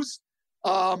lose.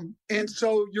 And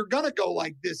so you're going to go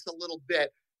like this a little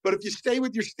bit. But if you stay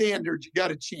with your standards, you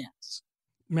got a chance.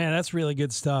 Man, that's really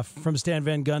good stuff from Stan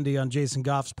Van Gundy on Jason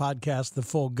Goff's podcast, The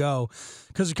Full Go.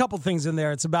 Because a couple things in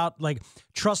there. It's about like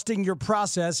trusting your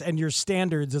process and your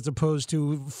standards as opposed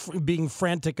to being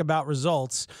frantic about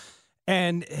results.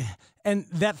 And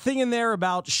that thing in there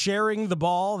about sharing the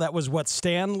ball, that was what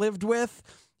Stan lived with.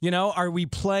 You know, are we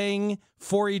playing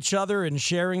for each other and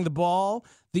sharing the ball?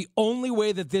 The only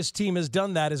way that this team has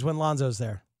done that is when Lonzo's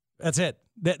there. That's it.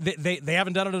 They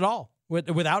haven't done it at all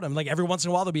without him. Like every once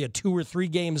in a while, there'll be a 2 or 3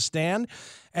 game stand,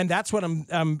 and that's what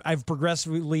I've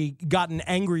progressively gotten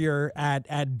angrier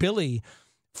at Billy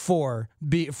for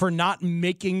not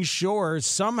making sure,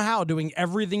 somehow doing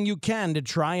everything you can to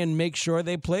try and make sure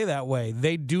they play that way.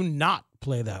 They do not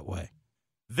play that way.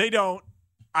 They don't.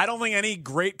 I don't think any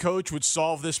great coach would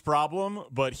solve this problem,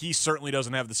 but he certainly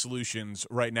doesn't have the solutions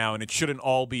right now, and it shouldn't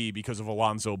all be because of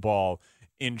Alonzo Ball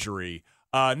injury.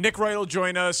 Nick Wright will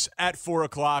join us at 4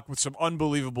 o'clock with some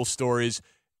unbelievable stories.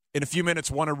 In a few minutes,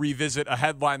 want to revisit a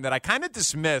headline that I kind of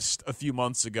dismissed a few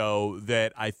months ago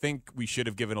that I think we should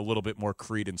have given a little bit more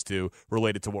credence to,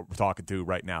 related to what we're talking to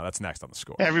right now. That's next on The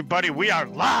Score. Everybody, we are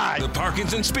live. The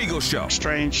Parkins and Spiegel Show.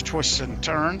 Strange twists and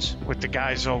turns with the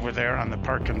guys over there on the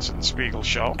Parkins and Spiegel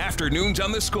Show. Afternoons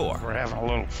on The Score. We're having a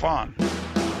little fun.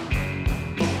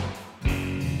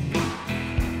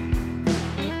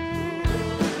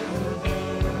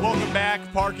 Welcome back,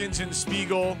 Parkins and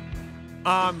Spiegel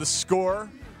on The Score.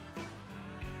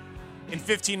 In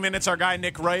 15 minutes, our guy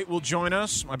Nick Wright will join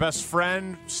us. My best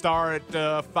friend, star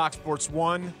at Fox Sports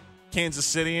 1, Kansas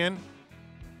Cityan.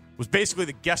 Was basically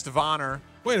the guest of honor.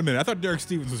 Wait a minute. I thought Derek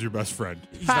Stevens was your best friend.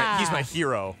 He's my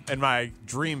hero and my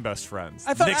dream best friend.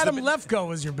 I thought Adam Lefkoe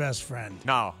was your best friend.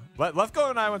 No. Lefkoe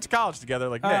and I went to college together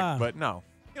like Nick, but no.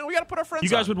 You know, we got to put our friends You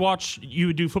guys on. you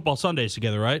would do football Sundays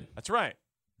together, right? That's right.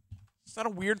 Is that a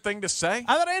weird thing to say?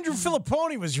 I thought Andrew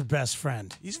Filipponi was your best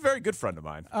friend. He's a very good friend of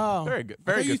mine. Oh. Very good.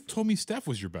 Very good. You told me Steph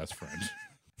was your best friend.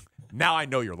 Now I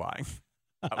know you're lying.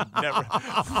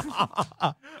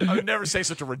 I would never say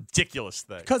such a ridiculous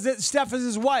thing. Because Steph is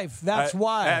his wife. That's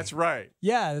why. That's right.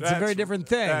 Yeah, it's a very different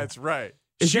thing. That's right.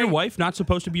 Is your wife not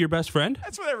supposed to be your best friend?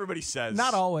 That's what everybody says.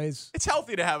 Not always. It's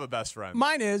healthy to have a best friend.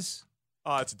 Mine is.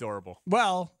 Oh, it's adorable.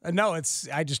 Well, no,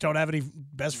 I just don't have any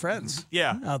best friends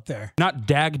out there. Not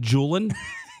Dag Julin?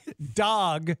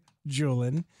 Dog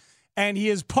Julin. And he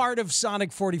is part of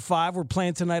Sonic 45. We're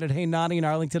playing tonight at Hey Nani in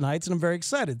Arlington Heights, and I'm very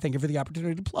excited. Thank you for the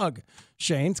opportunity to plug.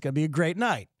 Shane, it's going to be a great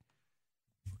night.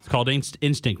 It's called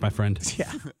Instinct, my friend.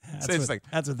 Yeah, that's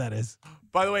what that is.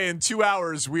 By the way, in 2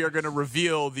 hours, we are going to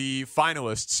reveal the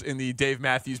finalists in the Dave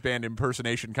Matthews Band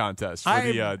impersonation contest for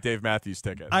the Dave Matthews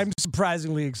tickets. I'm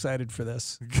surprisingly excited for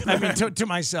this. I mean, to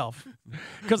myself.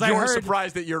 Because You're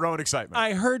surprised at your own excitement.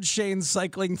 I heard Shane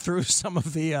cycling through some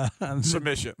of the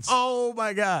submissions. Oh,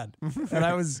 my God. And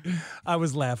I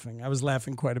was laughing. I was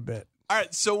laughing quite a bit. All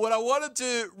right, so what I wanted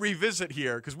to revisit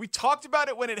here, because we talked about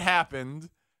it when it happened,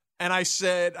 and I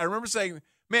remember saying,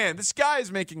 man, this guy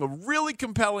is making a really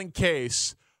compelling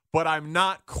case, but I'm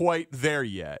not quite there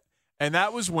yet. And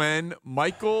that was when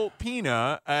Michael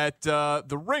Pina at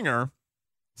The Ringer.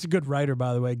 He's a good writer,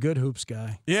 by the way. Good hoops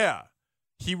guy. Yeah.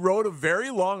 He wrote a very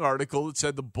long article that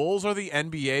said the Bulls are the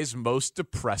NBA's most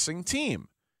depressing team.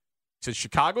 He said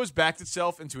Chicago's backed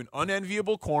itself into an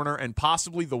unenviable corner and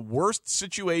possibly the worst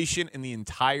situation in the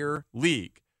entire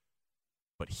league.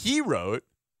 But he wrote,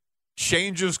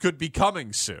 changes could be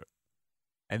coming soon.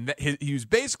 And he was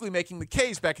basically making the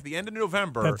case back at the end of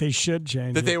November that they should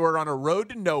change, that they were on a road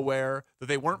to nowhere, that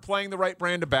they weren't playing the right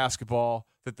brand of basketball,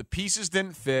 that the pieces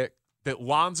didn't fit, that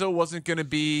Lonzo wasn't going to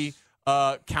be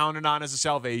counted on as a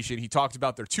salvation. He talked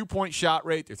about their 2-point shot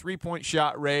rate, their 3-point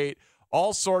shot rate,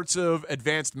 all sorts of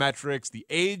advanced metrics, the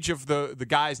age of the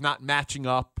guys not matching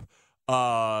up.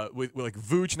 With like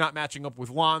Vooch not matching up with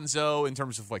Lonzo in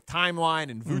terms of like timeline,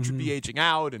 and Vooch would be aging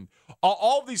out, and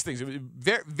all of these things. It was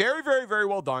very, very, very, very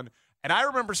well done. And I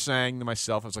remember saying to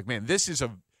myself, I was like, man,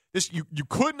 you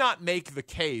could not make the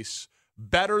case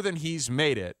better than he's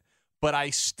made it. But I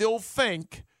still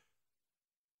think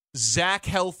Zach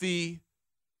healthy,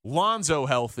 Lonzo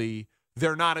healthy,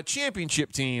 they're not a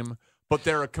championship team, but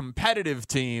they're a competitive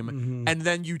team, and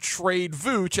then you trade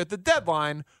Vooch at the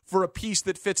deadline for a piece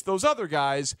that fits those other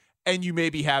guys, and you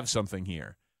maybe have something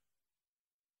here.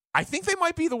 I think they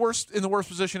might be in the worst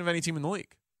position of any team in the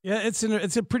league. Yeah, it's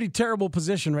a pretty terrible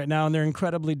position right now, and they're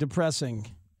incredibly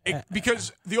depressing.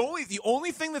 Because the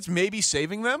only thing that's maybe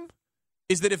saving them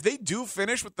is that if they do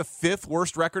finish with the 5th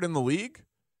worst record in the league,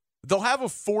 they'll have a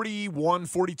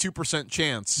 42%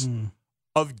 chance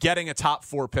of getting a top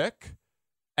 4 pick,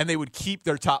 and they would keep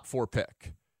their top 4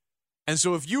 pick. And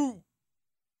so if you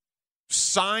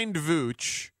signed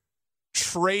Vooch,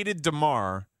 traded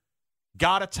DeMar,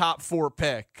 got a top 4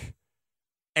 pick,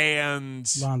 and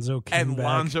Lonzo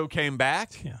came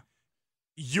back,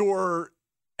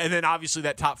 and then obviously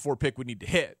that top 4 pick would need to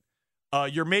hit.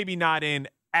 You're maybe not in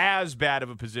as bad of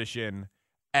a position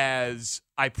as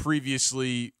I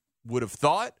previously would have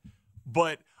thought,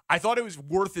 but I thought it was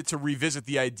worth it to revisit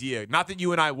the idea. Not that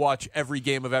you and I watch every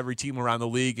game of every team around the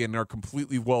league and are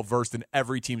completely well-versed in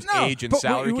every team's age and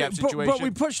salary cap situation. But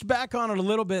we pushed back on it a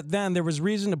little bit then. There was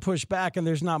reason to push back, and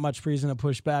there's not much reason to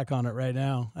push back on it right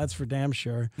now. That's for damn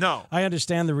sure. No. I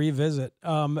understand the revisit,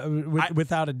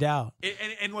 without a doubt.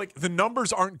 And like, the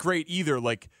numbers aren't great either.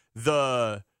 Like,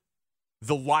 the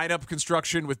lineup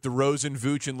construction with DeRozan,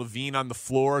 Vooch, and LaVine on the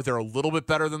floor, they're a little bit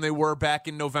better than they were back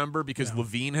in November because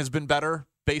LaVine has been better,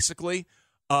 basically.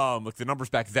 Like, the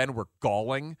numbers back then were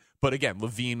galling. But again,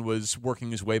 LaVine was working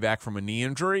his way back from a knee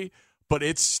injury. But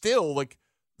it's still, like,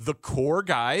 the core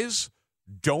guys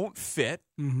don't fit,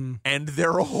 and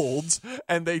they're old,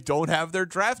 and they don't have their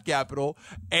draft capital.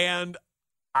 And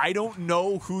I don't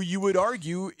know who you would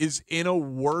argue is in a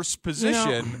worse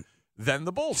position than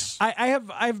the Bulls.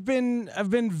 I've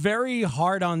been very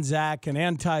hard on Zach and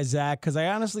anti-Zach because I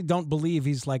honestly don't believe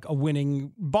he's like a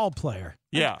winning ball player.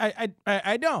 Yeah,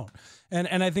 I don't,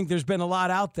 and I think there's been a lot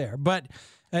out there, but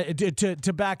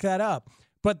to back that up.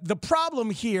 But the problem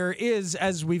here is,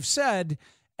 as we've said,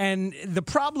 and the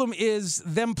problem is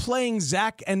them playing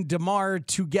Zach and DeMar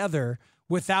together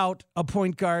without a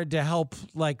point guard to help,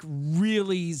 like,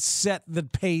 really set the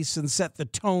pace and set the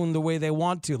tone the way they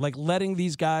want to. Like, letting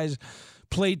these guys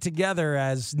play together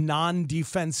as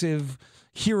non-defensive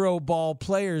hero ball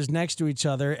players next to each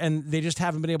other, and they just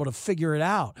haven't been able to figure it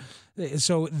out.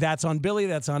 So that's on Billy,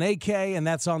 that's on AK, and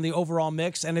that's on the overall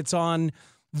mix, and it's on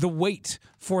the weight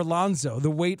for Lonzo.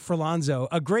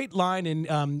 A great line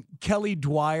in Kelly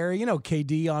Dwyer,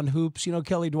 KD on Hoops,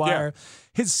 Kelly Dwyer. Yeah.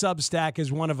 His Substack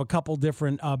is one of a couple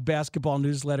different basketball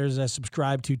newsletters I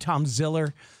subscribe to. Tom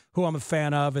Ziller, who I'm a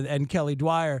fan of, and Kelly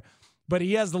Dwyer. But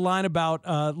he has the line about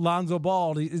Lonzo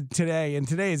Ball today, and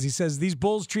today is he says, these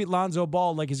Bulls treat Lonzo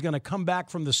Ball like he's going to come back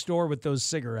from the store with those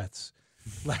cigarettes.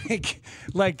 Like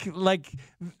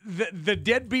the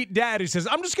deadbeat dad who says,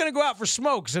 I'm just going to go out for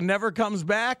smokes and never comes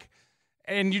back.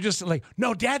 And you just like,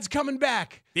 no, dad's coming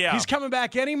back. Yeah. He's coming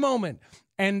back any moment.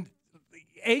 And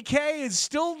AK is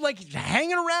still like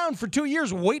hanging around for 2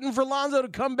 years waiting for Lonzo to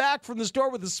come back from the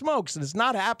store with the smokes, and it's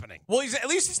not happening. Well, at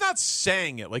least he's not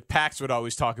saying it like Pax would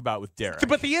always talk about with Derek.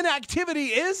 But the inactivity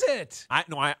is it.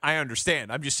 I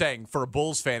understand. I'm just saying, for a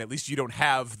Bulls fan, at least you don't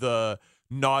have the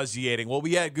nauseating, well,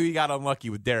 we got unlucky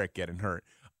with Derek getting hurt.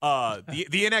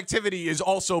 The inactivity is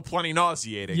also plenty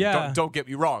nauseating. Yeah. Don't get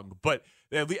me wrong, but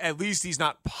at least he's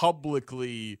not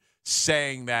publicly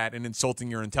saying that and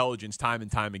insulting your intelligence time and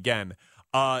time again.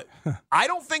 I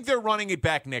don't think they're running it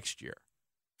back next year,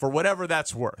 for whatever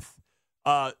that's worth.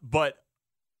 But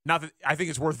not that I think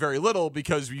it's worth very little,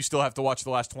 because you still have to watch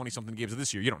the last 20-something games of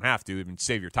this year. You don't have to even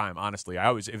save your time, honestly.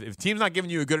 If a team's not giving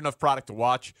you a good enough product to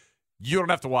watch, you don't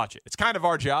have to watch it. It's kind of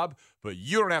our job, but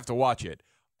you don't have to watch it.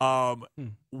 What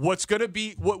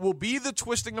will be the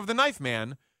twisting of the knife,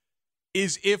 man,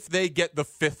 is if they get the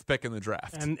 5th pick in the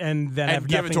draft and then have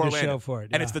give nothing it to to show for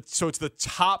it. Yeah. And it's the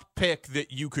top pick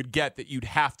that you could get that you'd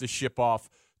have to ship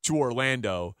off to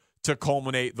Orlando to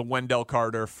culminate the Wendell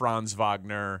Carter, Franz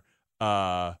Wagner,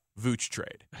 Vooch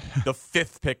trade, the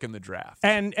 5th pick in the draft.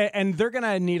 And they're going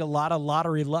to need a lot of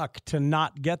lottery luck to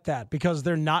not get that, because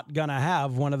they're not going to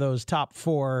have one of those top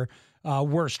 4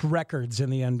 worst records in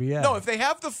the NBA. No,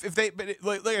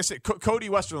 like I said, Cody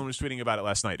Westerlund was tweeting about it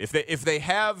last night. If they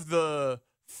have the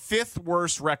 5th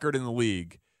worst record in the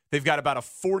league, they've got about a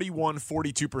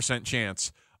 42%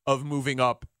 chance of moving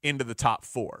up into the top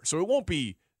 4. So it won't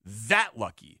be that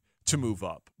lucky to move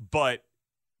up, but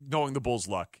knowing the Bulls'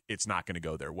 luck, it's not going to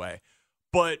go their way.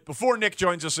 But before Nick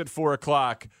joins us at 4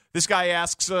 o'clock, this guy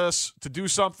asks us to do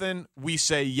something. We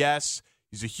say yes.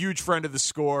 He's a huge friend of the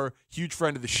Score, huge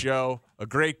friend of the show, a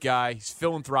great guy. He's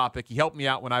philanthropic. He helped me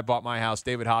out when I bought my house,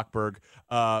 David Hochberg,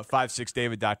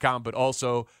 56david.com, but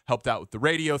also helped out with the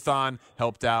Radiothon,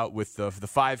 helped out with the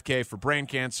 5K for brain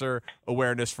cancer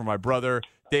awareness for my brother.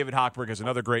 David Hochberg has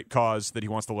another great cause that he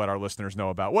wants to let our listeners know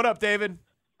about. What up, David?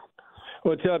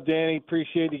 What's up, Danny?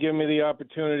 Appreciate you giving me the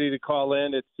opportunity to call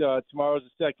in. It's tomorrow's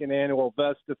the second annual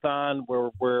Vestathon,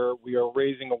 where we are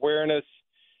raising awareness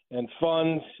and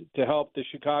funds to help the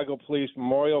Chicago Police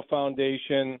Memorial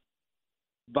Foundation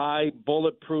buy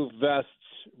bulletproof vests,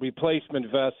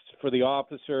 replacement vests for the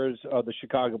officers of the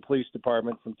Chicago Police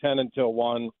Department from 10 until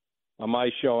 1 on my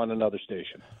show on another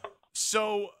station.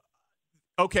 So,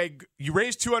 okay, you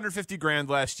raised $250,000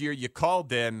 last year. You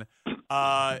called in.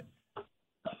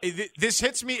 This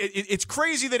hits me. It's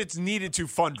crazy that it's needed to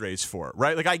fundraise for,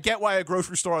 right? Like, I get why a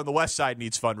grocery store on the west side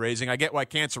needs fundraising. I get why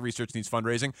cancer research needs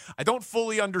fundraising. I don't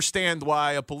fully understand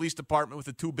why a police department with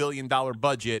a $2 billion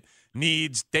budget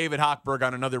needs David Hochberg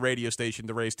on another radio station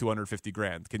to raise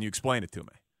 $250,000. Can you explain it to me?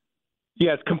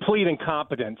 Yeah, it's complete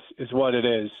incompetence is what it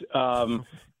is.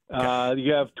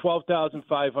 You have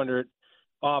 12,500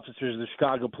 officers of the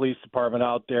Chicago Police Department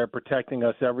out there protecting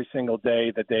us every single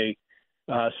day that they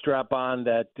strap on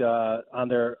that on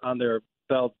their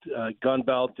belt, gun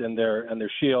belt, and their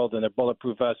shield and their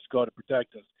bulletproof vests go to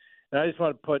protect us. And I just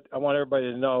want everybody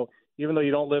to know, even though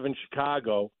you don't live in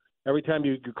Chicago, every time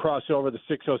you cross over the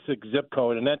 606 zip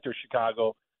code and enter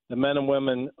Chicago, the men and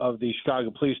women of the Chicago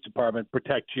Police Department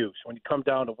protect you. So when you come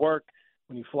down to work,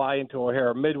 when you fly into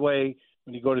O'Hare Midway,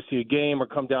 when you go to see a game or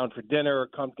come down for dinner or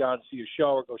come down to see a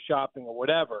show or go shopping or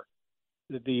whatever,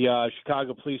 the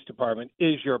Chicago Police Department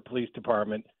is your police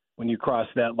department when you cross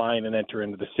that line and enter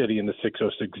into the city in the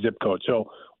 606 zip code. So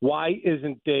why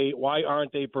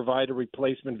aren't they providing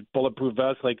replacement bulletproof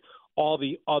vests like all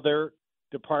the other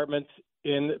departments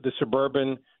in the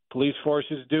suburban police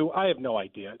forces do? I have no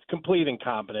idea. It's complete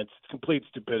incompetence. It's complete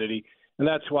stupidity. And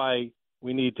that's why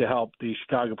we need to help the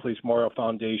Chicago Police Memorial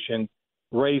Foundation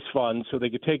raise funds so they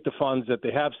could take the funds that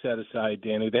they have set aside,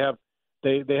 Danny. They have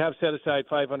set aside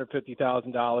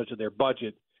 $550,000 of their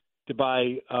budget to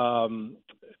buy, I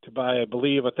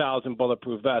believe, 1,000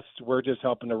 bulletproof vests. We're just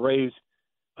helping to raise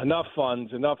enough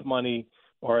funds, enough money,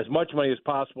 or as much money as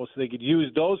possible so they could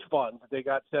use those funds that they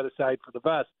got set aside for the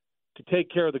vests to take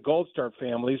care of the Gold Star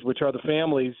families, which are the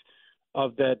families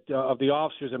of the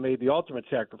officers that made the ultimate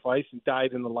sacrifice and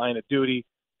died in the line of duty,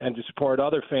 and to support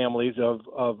other families of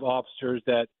officers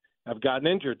that have gotten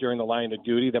injured during the line of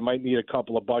duty that might need a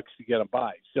couple of bucks to get them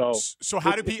by. So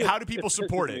how do people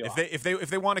support it? If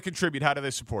they want to contribute, how do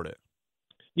they support it?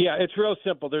 Yeah, it's real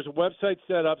simple. There's a website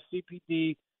set up,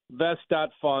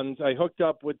 cpdvest.funds. I hooked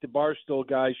up with the Barstool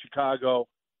guys, Chicago,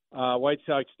 White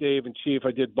Sox Dave and Chief.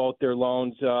 I did both their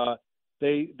loans.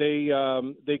 They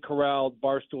corralled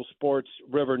Barstool Sports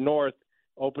River North,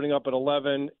 opening up at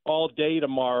 11 all day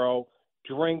tomorrow.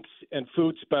 Drinks and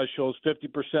food specials,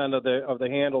 50% of the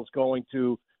handles going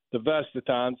to the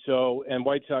Vestathon. So, and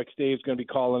White Sox Dave's going to be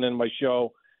calling in my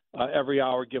show every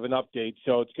hour, giving updates.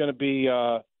 So it's going to be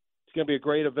a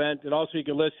great event. And also, you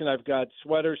can listen. I've got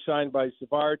sweaters signed by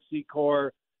Savard, Secor,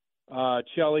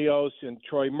 Chelios, and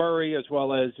Troy Murray, as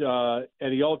well as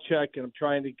Eddie Olczyk. And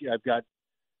I've got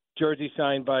jersey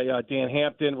signed by Dan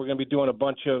Hampton. We're going to be doing a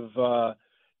bunch of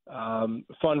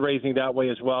fundraising that way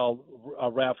as well,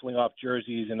 raffling off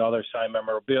jerseys and other signed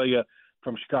memorabilia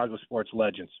from Chicago sports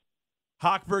legends.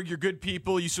 Hochberg, you're good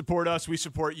people. You support us. We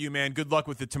support you, man. Good luck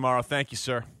with it tomorrow. Thank you,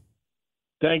 sir.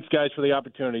 Thanks, guys, for the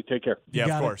opportunity. Take care.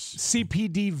 Yeah, of course.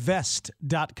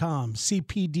 CPDvest.com.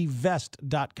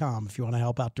 CPDvest.com if you want to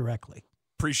help out directly.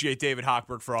 Appreciate David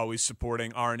Hochberg for always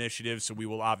supporting our initiatives, so we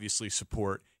will obviously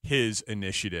support his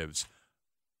initiatives.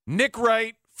 Nick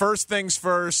Wright, first things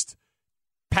first.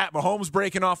 Pat Mahomes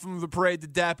breaking off from the parade to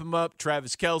dap him up.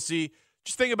 Travis Kelce.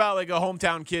 Just think about like a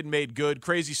hometown kid made good.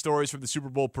 Crazy stories from the Super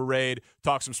Bowl parade.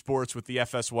 Talk some sports with the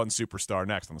FS1 superstar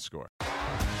next on The Score.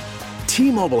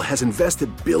 T-Mobile has invested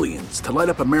billions to light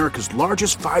up America's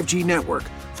largest 5G network,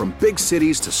 from big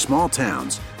cities to small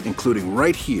towns, including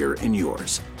right here in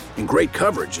yours. And great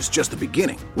coverage is just the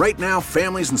beginning. Right now,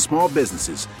 families and small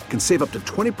businesses can save up to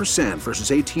 20%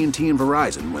 versus AT&T and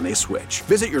Verizon when they switch.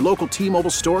 Visit your local T-Mobile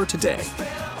store today.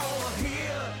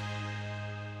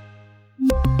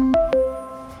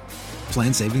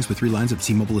 Plan savings with 3 lines of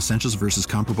T-Mobile Essentials versus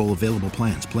comparable available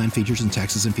plans. Plan features and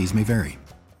taxes and fees may vary.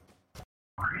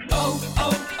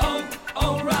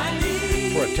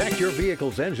 O'Reilly. For a Protect your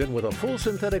vehicle's engine with a full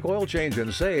synthetic oil change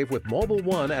and save with Mobil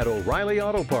 1 at O'Reilly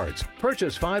Auto Parts.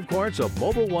 Purchase 5 quarts of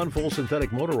Mobil 1 full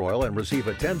synthetic motor oil and receive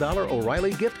a $10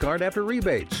 O'Reilly gift card after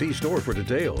rebate. See store for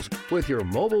details. With your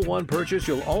Mobil 1 purchase,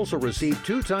 you'll also receive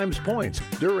 2 times points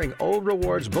during O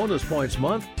Rewards Bonus Points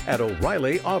Month at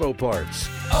O'Reilly Auto Parts.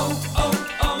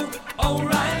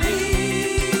 O'Reilly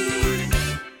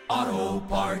Auto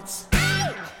Parts.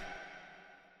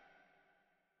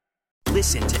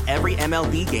 Listen to every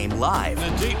MLB game live.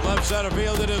 In the deep left center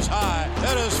field, it is high,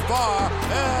 it is far,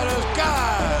 it is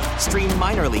gone. Stream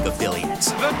minor league affiliates.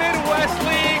 The Midwest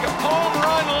League home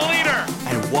run leader.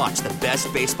 And watch the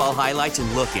best baseball highlights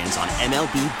and look-ins on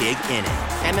MLB Big Inning.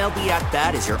 MLB At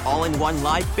Bat is your all-in-one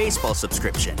live baseball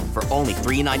subscription for only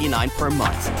 $3.99 per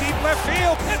month. Deep left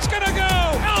field, it's gonna go.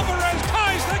 Alvarez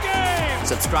ties the game.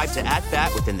 Subscribe to At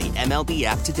Bat within the MLB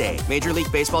app today. Major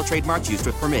League Baseball trademarks used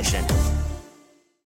with permission.